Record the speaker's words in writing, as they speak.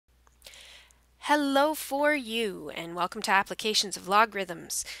Hello for you, and welcome to Applications of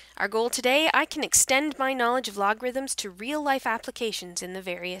Logarithms. Our goal today, I can extend my knowledge of logarithms to real-life applications in the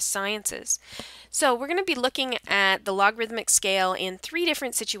various sciences. So we're going to be looking at the logarithmic scale in three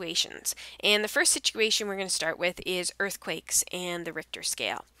different situations. And the first situation we're going to start with is earthquakes and the Richter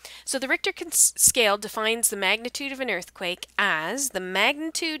scale. So the Richter scale defines the magnitude of an earthquake as the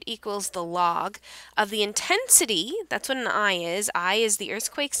magnitude equals the log of the intensity, that's what an I is the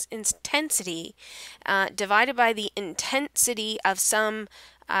earthquake's intensity, divided by the intensity of some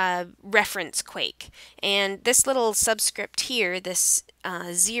reference quake. And this little subscript here, this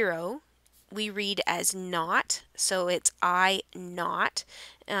 0, we read as naught, so it's I naught.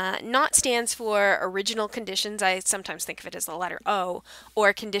 Naught stands for original conditions. I sometimes think of it as the letter O,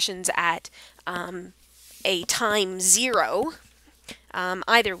 or conditions at a time 0.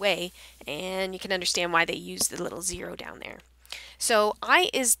 Either way, and you can understand why they use the little 0 down there. So I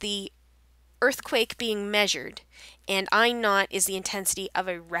is the earthquake being measured, and I naught is the intensity of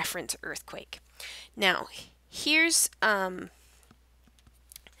a reference earthquake. Now, here's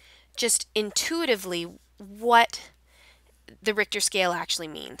just intuitively what the Richter scale actually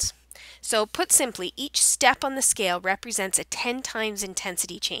means. So put simply, each step on the scale represents a 10 times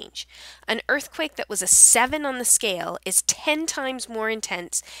intensity change. An earthquake that was a 7 on the scale is 10 times more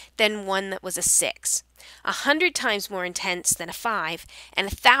intense than one that was a 6, 100 times more intense than a 5, and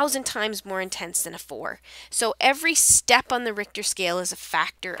 1,000 times more intense than a 4. So every step on the Richter scale is a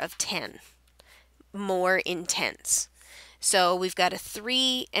factor of 10 more intense. So we've got a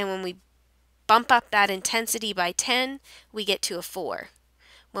 3, and when we bump up that intensity by 10, we get to a 4.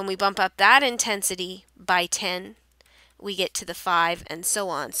 When we bump up that intensity by 10, we get to the 5, and so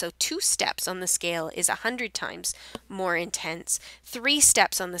on. So 2 steps on the scale is 100 times more intense. 3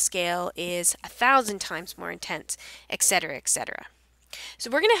 steps on the scale is 1,000 times more intense, etc., etc. So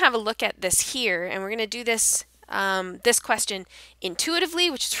we're going to have a look at this here, and we're going to do this this question intuitively,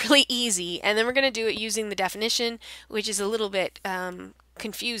 which is really easy, and then we're going to do it using the definition, which is a little bit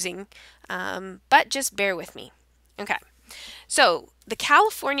confusing, but just bear with me. Okay, so the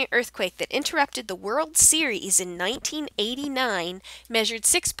California earthquake that interrupted the World Series in 1989 measured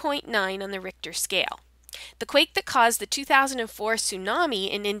 6.9 on the Richter scale. The quake that caused the 2004 tsunami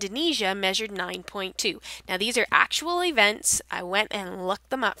in Indonesia measured 9.2. Now, these are actual events. I went and looked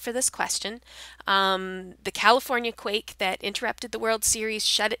them up for this question. The California quake that interrupted the World Series,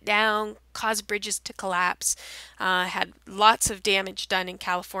 shut it down, caused bridges to collapse, had lots of damage done in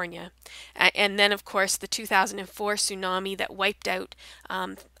California. And then, of course, the 2004 tsunami that wiped out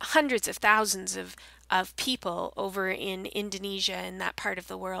hundreds of thousands of people over in Indonesia and that part of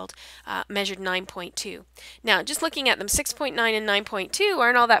the world measured 9.2. Now, just looking at them, 6.9 and 9.2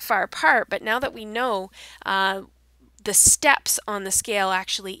 aren't all that far apart, but now that we know the steps on the scale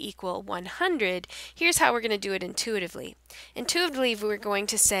actually equal 100, here's how we're going to do it intuitively. Intuitively, we're going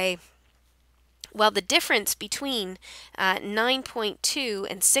to say, well, the difference between 9.2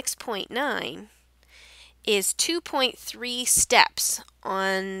 and 6.9 is 2.3 steps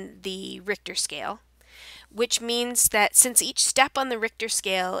on the Richter scale, which means that since each step on the Richter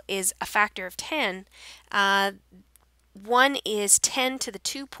scale is a factor of 10, 1 is 10 to the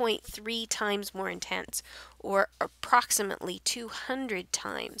 2.3 times more intense, or approximately 200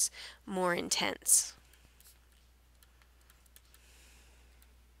 times more intense.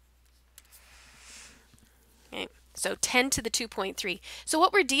 Okay. So 10 to the 2.3. So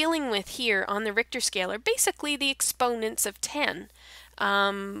what we're dealing with here on the Richter scale are basically the exponents of 10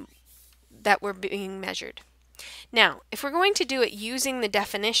 that were being measured. Now, if we're going to do it using the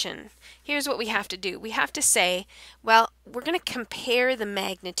definition, here's what we have to do. We have to say, well, we're going to compare the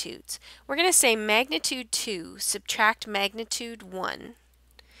magnitudes. We're going to say magnitude 2 subtract magnitude 1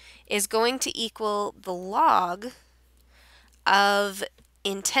 is going to equal the log of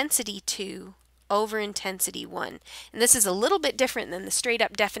intensity 2 over intensity 1. And this is a little bit different than the straight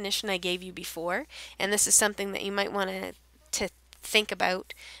up definition I gave you before, and this is something that you might want to think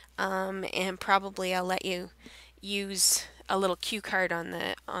about, and probably I'll let you use a little cue card on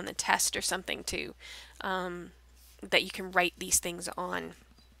the test or something too, that you can write these things on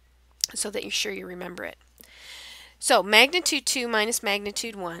so that you're sure you remember it. So magnitude 2 minus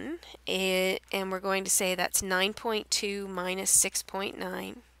magnitude 1, and we're going to say that's 9.2 minus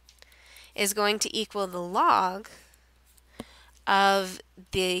 6.9, is going to equal the log of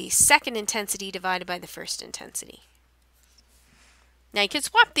the second intensity divided by the first intensity. Now you could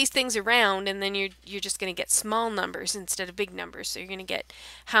swap these things around, and then you're just going to get small numbers instead of big numbers. So you're going to get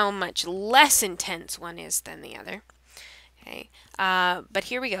how much less intense one is than the other. Okay, but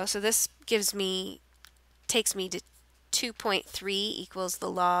here we go. So this takes me to 2.3 equals the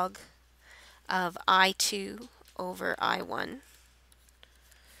log of I2 over I1.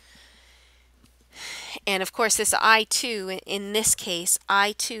 And of course this I2, in this case,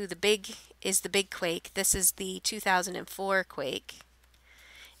 I2, is the big quake. This is the 2004 quake.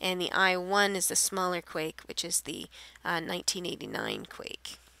 And the I1 is the smaller quake, which is the 1989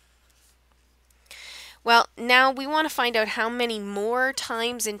 quake. Well, now we want to find out how many more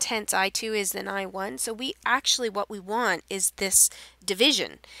times intense I2 is than I1. So what we want is this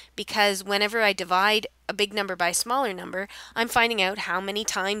division, because whenever I divide a big number by a smaller number, I'm finding out how many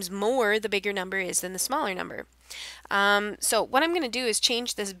times more the bigger number is than the smaller number. So what I'm going to do is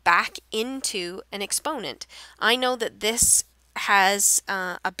change this back into an exponent. I know that this has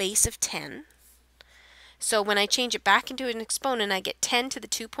a base of 10. So when I change it back into an exponent, I get 10 to the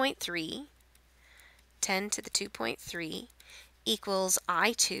 2.3. 10 to the 2.3 equals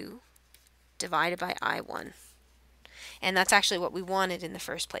I2 divided by I1. And that's actually what we wanted in the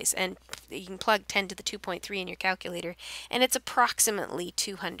first place. And you can plug 10 to the 2.3 in your calculator, and it's approximately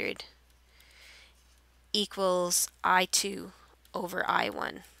 200 equals I2 over I1.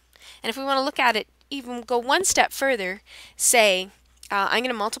 And if we want to look at it, even go one step further, say I'm going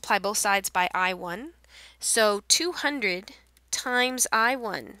to multiply both sides by I1. So 200 times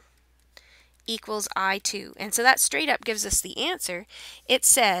I1 equals I2. And so that straight up gives us the answer. It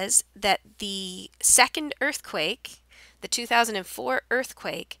says that the second earthquake, the 2004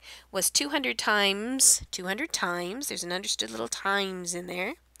 earthquake, was 200 times, there's an understood little times in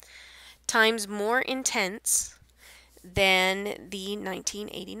there, times more intense than the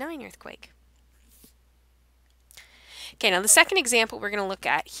 1989 earthquake. Okay, now the second example we're going to look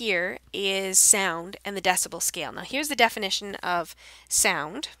at here is sound and the decibel scale. Now here's the definition of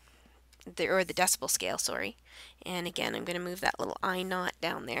sound. Or the decibel scale, sorry. And again, I'm going to move that little I naught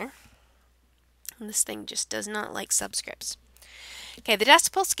down there. And this thing just does not like subscripts. Okay, the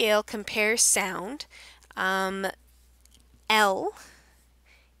decibel scale compares sound. L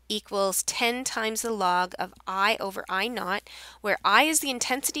equals 10 times the log of I over I naught, where I is the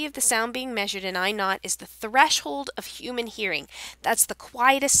intensity of the sound being measured and I naught is the threshold of human hearing. That's the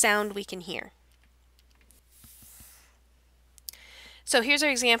quietest sound we can hear. So here's our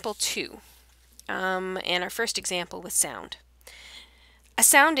example 2, and our first example with sound. A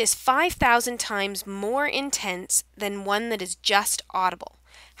sound is 5,000 times more intense than one that is just audible.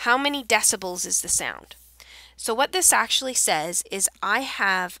 How many decibels is the sound? So what this actually says is I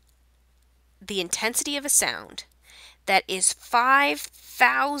have the intensity of a sound that is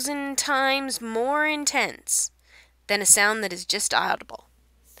 5,000 times more intense than a sound that is just audible.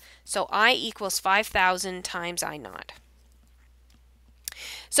 So I equals 5,000 times I naught.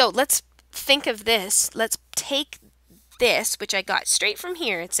 So let's think of this. Let's take this, which I got straight from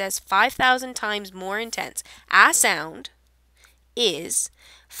here. It says 5,000 times more intense. A sound is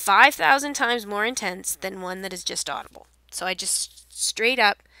 5,000 times more intense than one that is just audible. So I just straight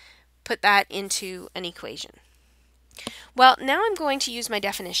up put that into an equation. Well, now I'm going to use my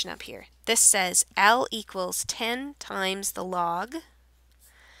definition up here. This says L equals 10 times the log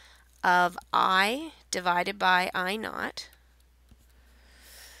of I divided by I naught.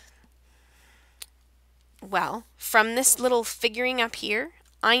 Well, from this little figuring up here,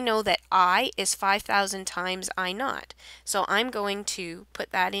 I know that I is 5,000 times I naught. So I'm going to put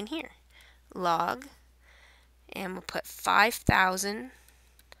that in here. Log, and we'll put 5,000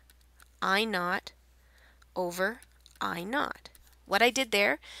 I naught over I naught. What I did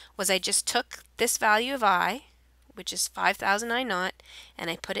there was I just took this value of I, which is 5,000 I naught,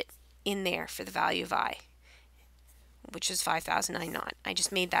 and I put it in there for the value of I, which is 5,000 I naught. I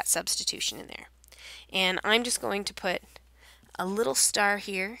just made that substitution in there. And I'm just going to put a little star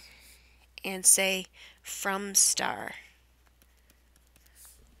here and say from star,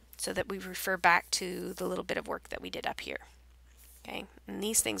 so that we refer back to the little bit of work that we did up here. Okay, and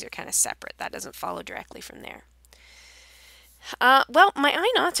these things are kind of separate. That doesn't follow directly from there. Well, my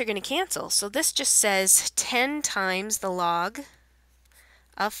I naughts are going to cancel, so this just says 10 times the log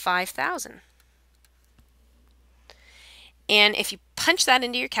of 5,000. And if you punch that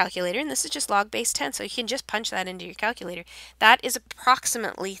into your calculator, and this is just log base 10, so you can just punch that into your calculator, that is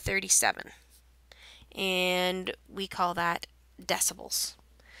approximately 37. And we call that decibels.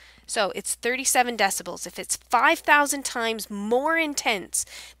 So it's 37 decibels. If it's 5,000 times more intense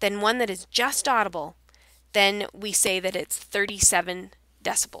than one that is just audible, then we say that it's 37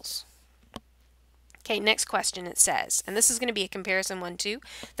 decibels. Okay, next question it says, and this is going to be a comparison one too,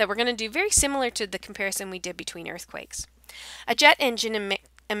 that we're going to do very similar to the comparison we did between earthquakes. A jet engine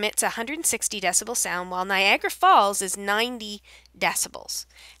emits a 160 decibel sound while Niagara Falls is 90 decibels.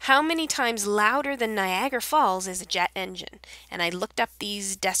 How many times louder than Niagara Falls is a jet engine? And I looked up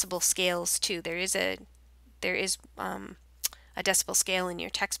these decibel scales too. There is a decibel scale in your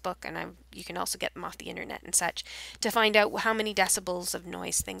textbook, and you can also get them off the internet and such to find out how many decibels of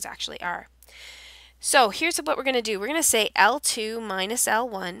noise things actually are. So here's what we're going to do. We're going to say L2 minus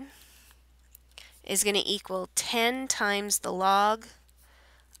L1 is going to equal 10 times the log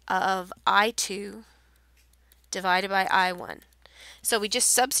of I2 divided by I1. So we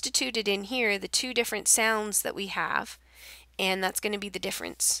just substituted in here the two different sounds that we have, and that's going to be the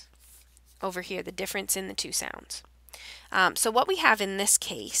difference over here, the difference in the two sounds. So what we have in this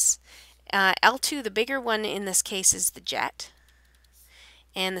case, L2, the bigger one in this case is the jet,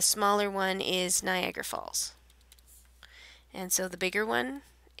 and the smaller one is Niagara Falls. And so the bigger one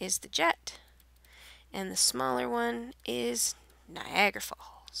is the jet, and the smaller one is Niagara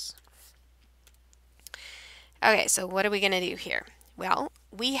Falls. Okay, so what are we going to do here? Well,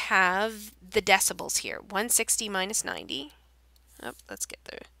 we have the decibels here. 160 minus 90. Oh, let's get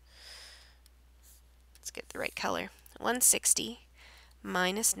the right color. 160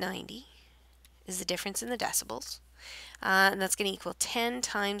 minus 90 is the difference in the decibels. And that's going to equal 10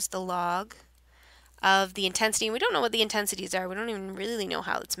 times the log of the intensity. And we don't know what the intensities are. We don't even really know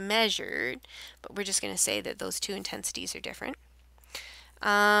how it's measured, but we're just going to say that those two intensities are different.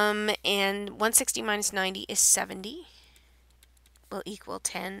 And 160 minus 90 is 70. Will equal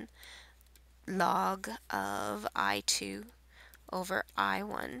 10 log of I2 over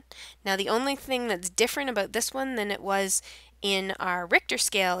I1. Now the only thing that's different about this one than it was in our Richter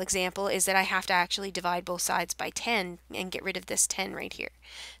scale example is that I have to actually divide both sides by 10 and get rid of this 10 right here.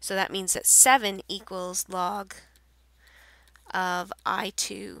 So that means that 7 equals log of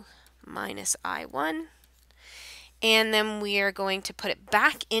I2 minus I1. And then we are going to put it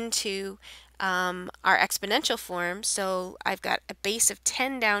back into our exponential form. So I've got a base of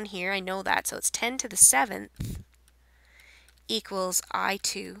 10 down here. I know that. So it's 10 to the 7th equals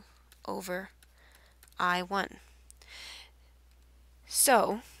I2 over I1.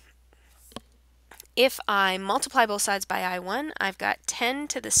 So if I multiply both sides by I1, I've got 10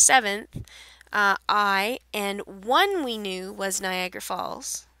 to the 7th I, and 1 we knew was Niagara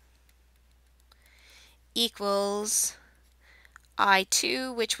Falls, equals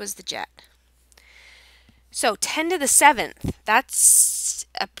I2, which was the jet. So 10 to the 7th, that's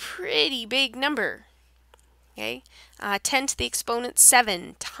a pretty big number. Okay, 10 to the exponent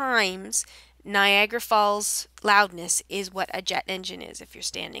 7 times Niagara Falls loudness is what a jet engine is if you're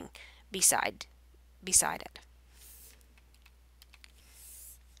standing beside it.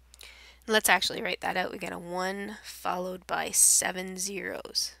 Let's actually write that out. We got a 1 followed by 7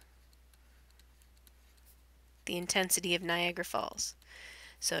 zeros. The intensity of Niagara Falls.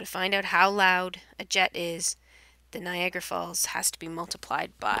 So to find out how loud a jet is, the Niagara Falls has to be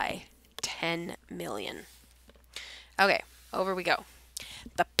multiplied by 10 million. Okay, over we go.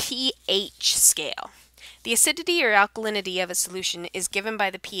 The pH scale. The acidity or alkalinity of a solution is given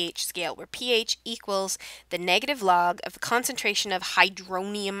by the pH scale, where pH equals the negative log of the concentration of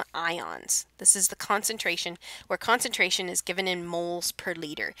hydronium ions. This is the concentration, where concentration is given in moles per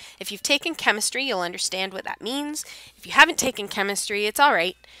liter. If you've taken chemistry, you'll understand what that means. If you haven't taken chemistry, it's all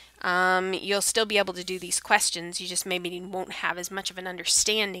right. You'll still be able to do these questions. You just maybe won't have as much of an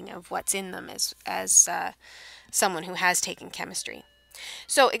understanding of what's in them as someone who has taken chemistry.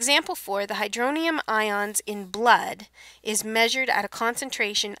 So example 4, the hydronium ions in blood is measured at a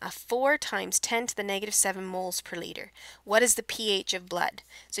concentration of 4 times 10 to the negative 7 moles per liter. What is the pH of blood?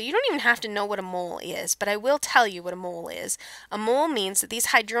 So you don't even have to know what a mole is, but I will tell you what a mole is. A mole means that these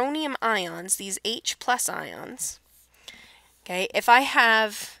hydronium ions, these H plus ions, okay, if I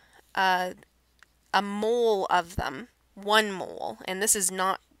have a mole of them, 1 mole, and this is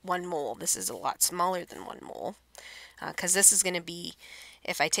not 1 mole, this is a lot smaller than 1 mole, because this is going to be,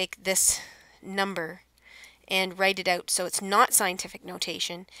 if I take this number and write it out so it's not scientific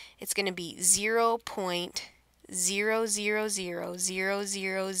notation, it's going to be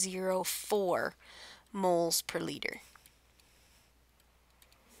 0.0000004 moles per liter.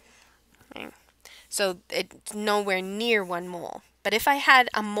 Okay. So it's nowhere near 1 mole. But if I had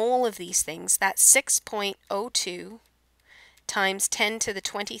a mole of these things, that's 6.02 times 10 to the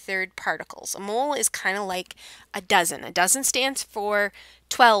 23rd particles. A mole is kind of like a dozen. A dozen stands for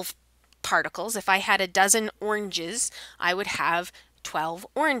 12 particles. If I had a dozen oranges, I would have 12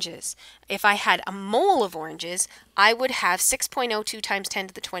 oranges. If I had a mole of oranges, I would have 6.02 times 10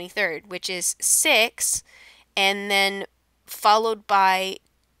 to the 23rd, which is 6, and then followed by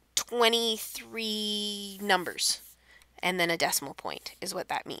 23 numbers. and then a decimal point is what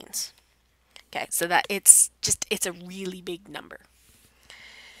that means. Okay, so that it's a really big number.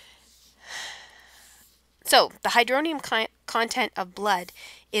 So the hydronium content of blood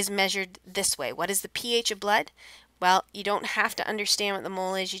is measured this way. What is the pH of blood? Well, you don't have to understand what the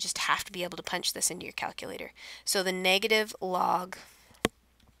mole is, you just have to be able to punch this into your calculator. So the negative log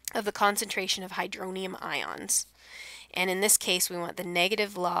of the concentration of hydronium ions. And in this case, we want the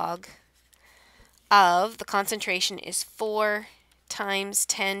negative log of the concentration is 4 times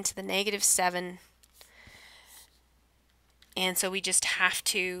 10 to the negative 7. And so we just have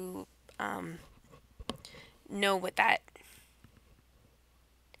to know what that,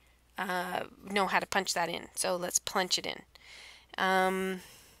 know how to punch that in. So let's punch it in.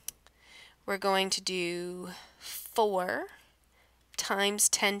 We're going to do 4 times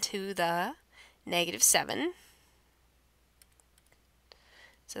 10 to the negative 7.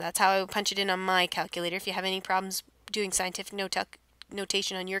 So that's how I would punch it in on my calculator. If you have any problems doing scientific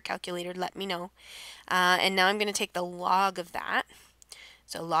notation on your calculator, let me know. And now I'm going to take the log of that.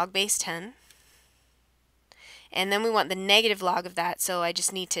 So log base 10. And then we want the negative log of that, so I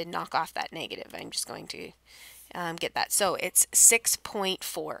just need to knock off that negative. I'm just going to get that. So it's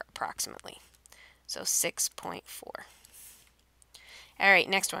 6.4 approximately. So 6.4. All right,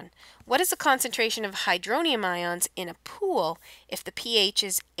 next one. What is the concentration of hydronium ions in a pool if the pH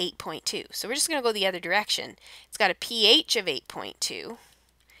is 8.2? So we're just going to go the other direction. It's got a pH of 8.2,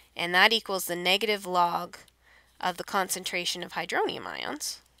 and that equals the negative log of the concentration of hydronium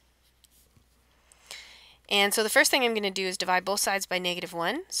ions. And so the first thing I'm going to do is divide both sides by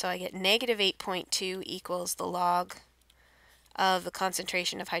 -1. So I get negative 8.2 equals the log of the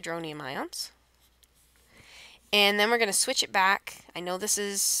concentration of hydronium ions. And then we're going to switch it back. I know this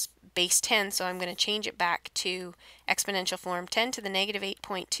is base 10, so I'm going to change it back to exponential form. 10 to the negative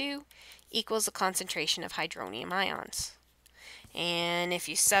 8.2 equals the concentration of hydronium ions. And if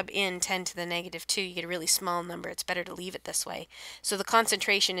you sub in 10 to the negative 2, you get a really small number. It's better to leave it this way. So the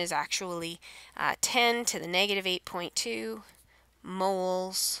concentration is actually 10 to the negative 8.2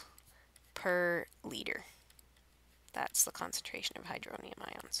 moles per liter. That's the concentration of hydronium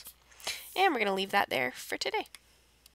ions. And we're going to leave that there for today.